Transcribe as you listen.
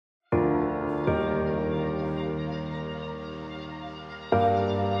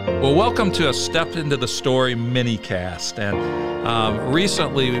Well, welcome to a Step Into the Story minicast. And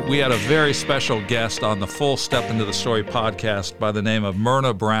recently, we had a very special guest on the full Step Into the Story podcast by the name of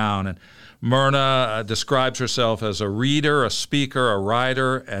Myrna Brown. And Myrna describes herself as a reader, a speaker, a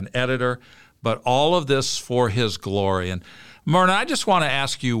writer, an editor, but all of this for His glory. And Myrna, I just want to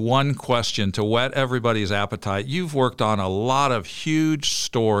ask you one question to whet everybody's appetite. You've worked on a lot of huge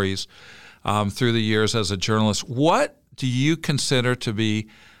stories through the years as a journalist. What do you consider to be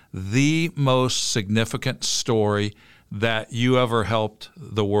the most significant story that you ever helped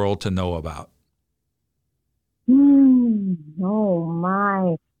the world to know about? Oh,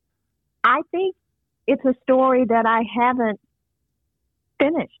 my. I think it's a story that I haven't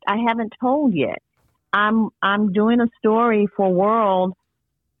finished. I haven't told yet. I'm doing a story for World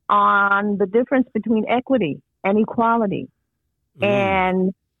on the difference between equity and equality.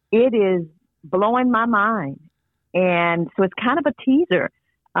 And it is blowing my mind. And so it's kind of a teaser.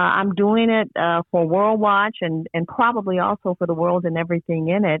 I'm doing it for World Watch and probably also for the World and Everything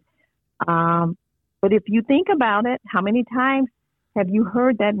in it. But if you think about it, how many times have you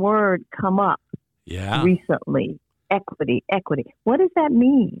heard that word come up recently? Equity, equity. What does that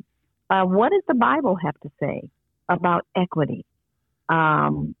mean? What does the Bible have to say about equity?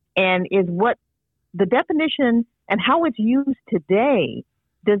 And is what the definition and how it's used today,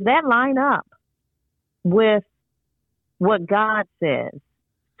 does that line up with what God says?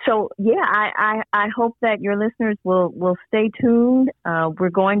 So, I hope that your listeners will stay tuned.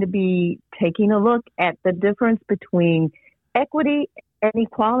 We're going to be taking a look at the difference between equity and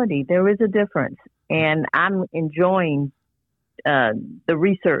equality. There is a difference, and I'm enjoying the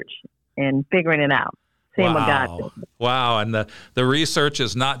research and figuring it out. Same with God. Wow. And the research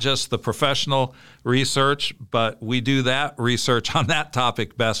is not just the professional research, but we do that research on that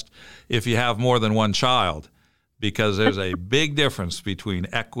topic best if you have more than one child, because there's a big difference between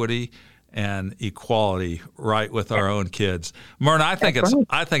equity and equality right with our own kids. Myrna, I think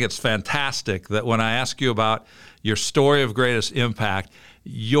it's fantastic that when I ask you about your story of greatest impact,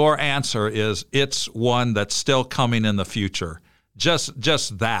 your answer is it's one that's still coming in the future.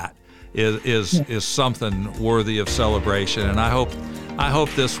 Just that is something worthy of celebration, and I hope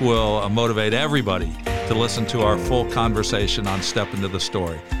this will motivate everybody to listen to our full conversation on Step Into the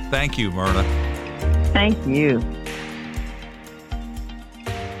Story. Thank you, Myrna. Thank you.